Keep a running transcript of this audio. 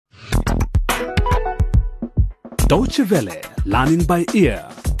Deutsche Welle, learning by ear.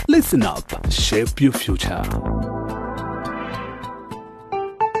 Listen up, shape your future.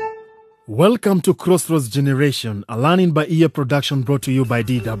 Welcome to Crossroads Generation, a learning by ear production brought to you by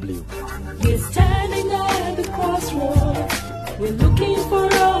DW. We're standing at the crossroads. We're looking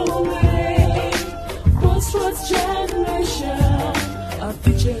for our way. Crossroads Generation, our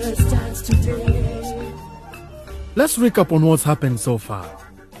future starts today. Let's recap on what's happened so far.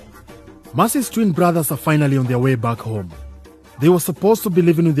 Mercy's twin brothers are finally on their way back home. They were supposed to be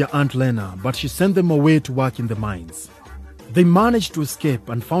living with their Aunt Lena, but she sent them away to work in the mines. They managed to escape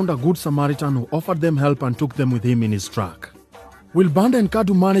and found a good Samaritan who offered them help and took them with him in his truck. Will Banda and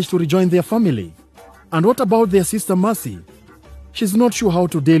Kadu manage to rejoin their family? And what about their sister Mercy? She's not sure how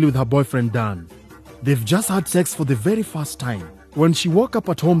to deal with her boyfriend Dan. They've just had sex for the very first time. When she woke up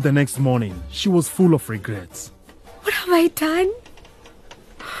at home the next morning, she was full of regrets. What have I done?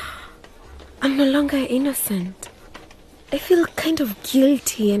 I'm no longer innocent. I feel kind of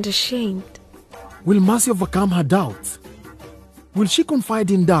guilty and ashamed. Will Mercy overcome her doubts? Will she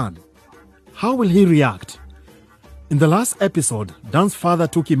confide in Dan? How will he react? In the last episode, Dan's father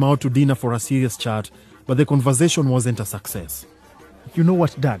took him out to dinner for a serious chat, but the conversation wasn't a success. You know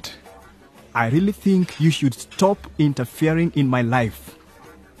what, Dad? I really think you should stop interfering in my life.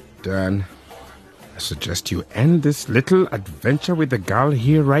 Dan, I suggest you end this little adventure with the girl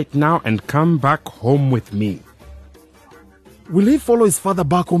here right now and come back home with me. Will he follow his father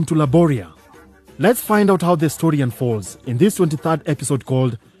back home to Laboria? Let's find out how the story unfolds in this 23rd episode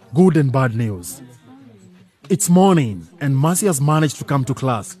called Good and Bad News. It's morning and Mercy has managed to come to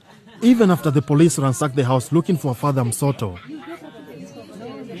class, even after the police ransacked the house looking for her father Msoto.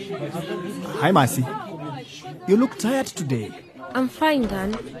 Hi, Mercy. You look tired today. I'm fine,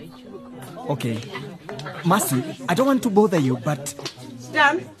 Dan. Okay. Mercy, I don't want to bother you, but...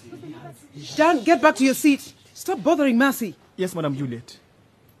 Dan, get back to your seat. Stop bothering Mercy. Yes, Madam Juliet.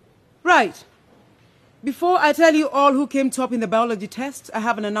 Right. Before I tell you all who came top in the biology test, I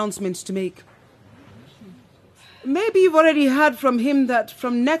have an announcement to make. Maybe you've already heard from him that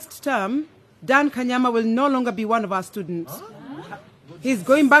from next term, Dan Kanyama will no longer be one of our students. He's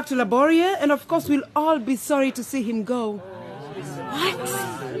going back to Laboria, and of course we'll all be sorry to see him go. What?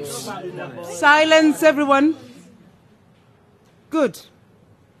 Silence, everyone. Good.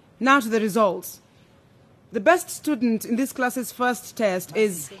 Now to the results. The best student in this class's first test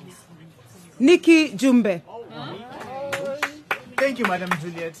is Nikki Jumbe. Thank you, Madam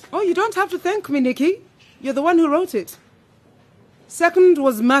Juliet. Oh, you don't have to thank me, Nikki. You're the one who wrote it. Second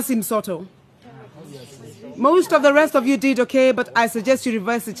was Mercy Msoto. Most of the rest of you did okay, but I suggest you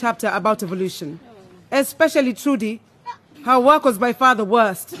revise the chapter about evolution. Especially Trudy. Her work was by far the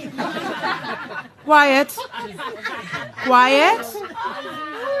worst. Quiet.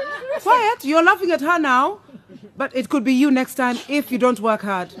 You're laughing at her now, but it could be you next time if you don't work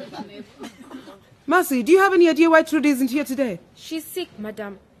hard. Mercy, do you have any idea why Trudy isn't here today? She's sick,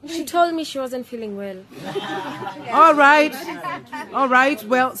 madam. She told me she wasn't feeling well. All right.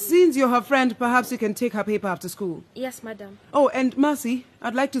 Well, since you're her friend, perhaps you can take her paper after school. Yes, madam. Oh, and Mercy,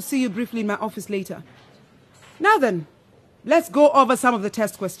 I'd like to see you briefly in my office later. Now then, let's go over some of the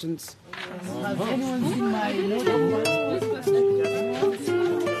test questions.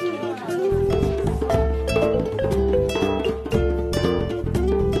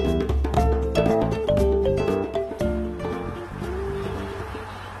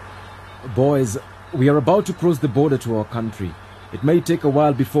 Boys, we are about to cross the border to our country. It may take a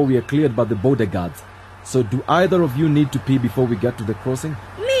while before we are cleared by the border guards. So do either of you need to pee before we get to the crossing?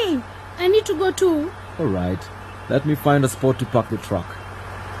 Me! I need to go too. All right. Let me find a spot to park the truck.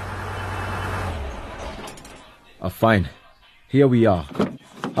 Fine. Here we are.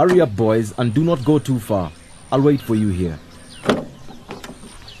 Hurry up, boys, and do not go too far. I'll wait for you here.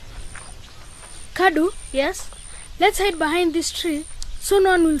 Kadu? Yes? Let's hide behind this tree so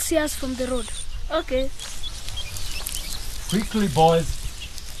no one will see us from the road. Okay. Quickly, boys.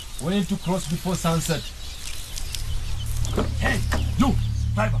 We need to cross before sunset. Hey, you,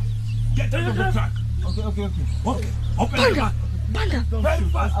 driver, get out of the truck. Okay. Okay, open the truck. Panda! Very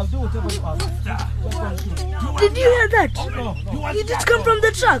fast. I'll do whatever you ask. Did you hear that? Did it come from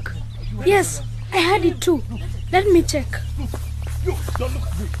the truck? Yes, I heard it too. Let me check. You, don't look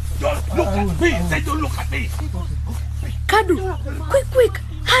at me. Don't look at me. Say don't look at me. Kadu, quick,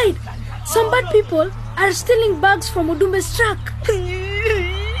 hide. Some bad people are stealing bags from Udumbe's truck.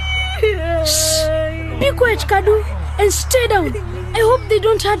 Shh! Be quiet, Kadu, and stay down. I hope they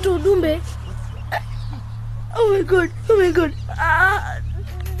don't hurt Udumbe. Oh my god.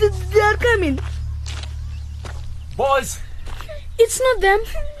 They are coming. Boys! It's not them.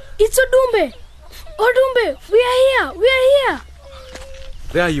 It's Udumbe. Odumbe, we are here.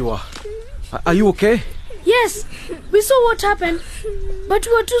 There you are. Are you okay? Yes, we saw what happened, but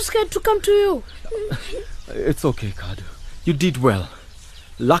we were too scared to come to you. It's okay, Kadu. You did well.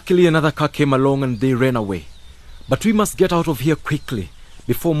 Luckily, another car came along and they ran away. But we must get out of here quickly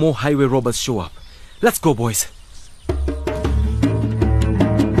before more highway robbers show up. Let's go, boys.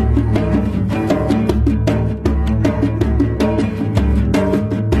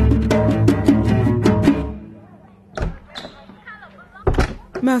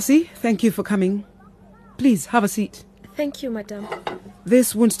 Mercy, thank you for coming. Please, have a seat. Thank you, madam.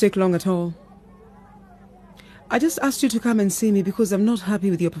 This won't take long at all. I just asked you to come and see me because I'm not happy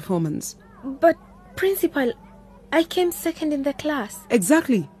with your performance. But, Principal, I came second in the class.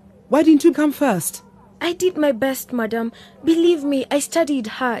 Exactly. Why didn't you come first? I did my best, madam. Believe me, I studied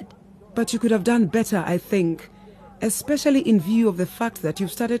hard. But you could have done better, I think. Especially in view of the fact that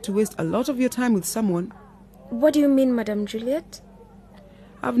you've started to waste a lot of your time with someone. What do you mean, Madam Juliet?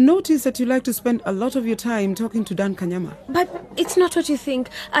 I've noticed that you like to spend a lot of your time talking to Dan Kanyama. But it's not what you think.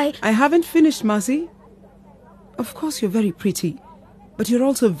 I haven't finished, Mercy. Of course you're very pretty, but you're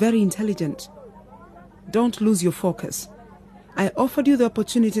also very intelligent. Don't lose your focus. I offered you the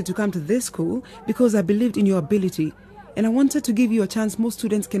opportunity to come to this school because I believed in your ability, and I wanted to give you a chance most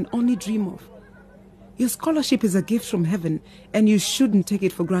students can only dream of. Your scholarship is a gift from heaven, and you shouldn't take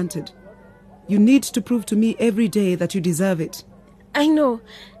it for granted. You need to prove to me every day that you deserve it. I know.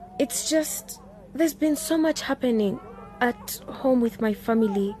 It's just, there's been so much happening at home with my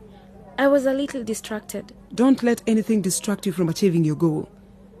family. I was a little distracted. Don't let anything distract you from achieving your goal.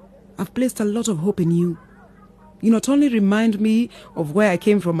 I've placed a lot of hope in you. You not only remind me of where I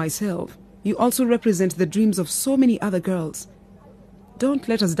came from myself, you also represent the dreams of so many other girls. Don't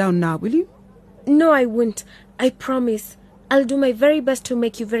let us down now, will you? No, I won't. I promise. I'll do my very best to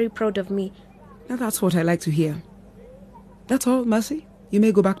make you very proud of me. Now that's what I like to hear. That's all, Mercy. You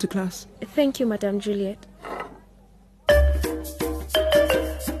may go back to class. Thank you, Madam Juliet.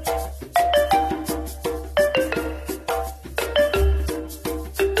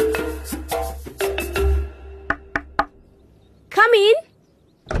 Come in.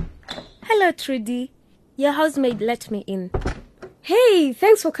 Hello, Trudy. Your housemaid let me in. Hey,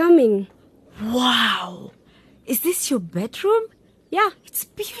 thanks for coming. Wow. Is this your bedroom? Yeah. It's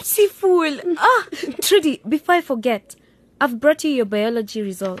beautiful. Trudy, before I forget, I've brought you your biology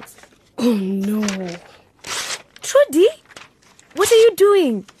results. Oh, no. Trudy, what are you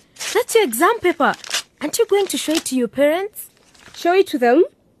doing? That's your exam paper. Aren't you going to show it to your parents? Show it to them?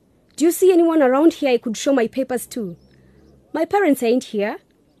 Do you see anyone around here I could show my papers to? My parents ain't here.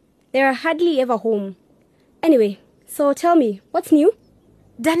 They're hardly ever home. Anyway, so tell me, what's new?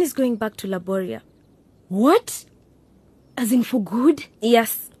 Dan is going back to Laboria. What? As in for good?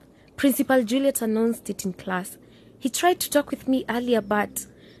 Yes. Principal Juliet announced it in class. He tried to talk with me earlier, but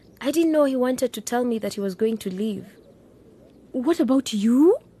I didn't know he wanted to tell me that he was going to leave. What about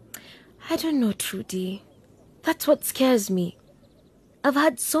you? I don't know, Trudy. That's what scares me. I've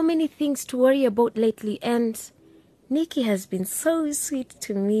had so many things to worry about lately, and Nikki has been so sweet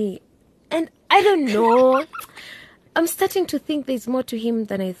to me. And I don't know. I'm starting to think there's more to him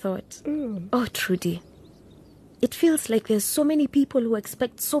than I thought. Oh, Trudy. It feels like there's so many people who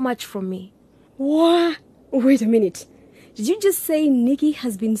expect so much from me. What? Wait a minute. Did you just say Nikki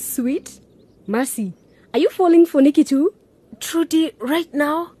has been sweet? Mercy, are you falling for Nikki too? Trudy, right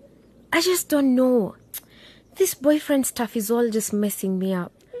now, I just don't know. This boyfriend stuff is all just messing me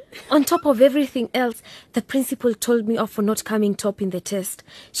up. On top of everything else, the principal told me off for not coming top in the test.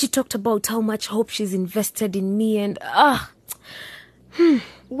 She talked about how much hope she's invested in me and...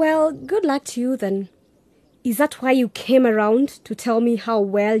 Well, good luck to you then. Is that why you came around to tell me how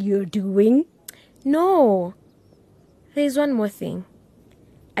well you're doing? No. There's one more thing.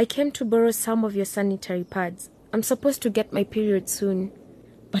 I came to borrow some of your sanitary pads. I'm supposed to get my period soon.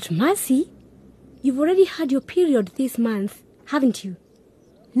 But Mercy, you've already had your period this month, haven't you?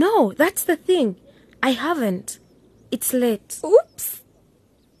 No, that's the thing. I haven't. It's late. Oops.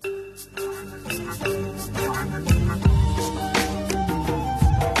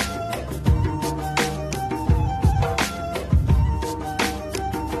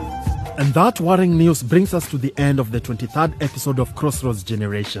 And that worrying news brings us to the end of the 23rd episode of Crossroads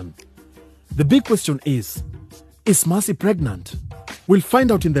Generation. The big question is Mercy pregnant? We'll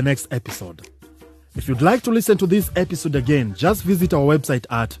find out in the next episode. If you'd like to listen to this episode again, just visit our website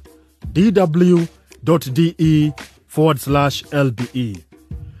at dw.de/LBE.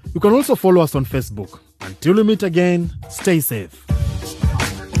 You can also follow us on Facebook. Until we meet again, stay safe.